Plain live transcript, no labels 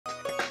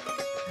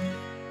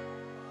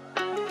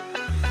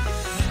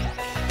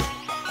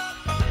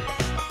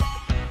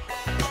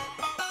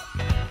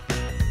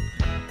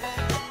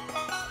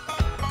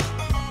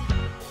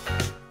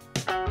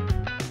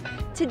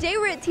Today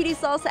we're at TD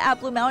Salsa at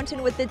Blue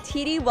Mountain with the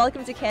TD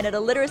Welcome to Canada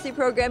literacy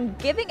program,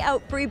 giving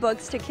out free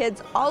books to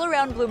kids all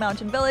around Blue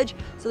Mountain Village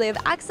so they have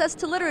access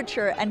to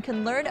literature and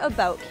can learn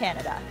about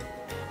Canada.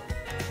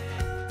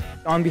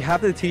 On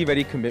behalf of the TD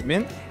Ready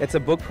Commitment, it's a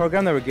book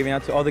program that we're giving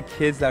out to all the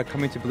kids that are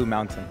coming to Blue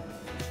Mountain.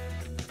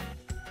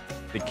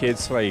 The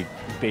kids, they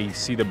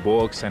see the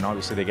books and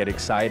obviously they get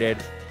excited.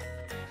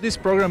 This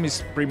program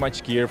is pretty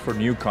much geared for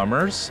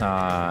newcomers,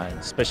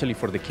 especially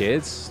for the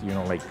kids,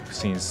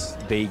 since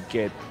they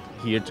get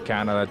here to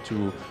Canada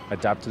to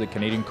adapt to the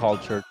Canadian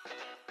culture.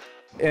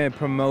 And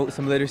promote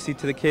some literacy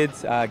to the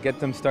kids, get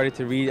them started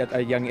to read at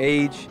a young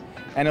age,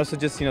 and also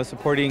just,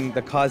 supporting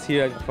the cause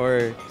here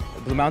for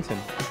Blue Mountain.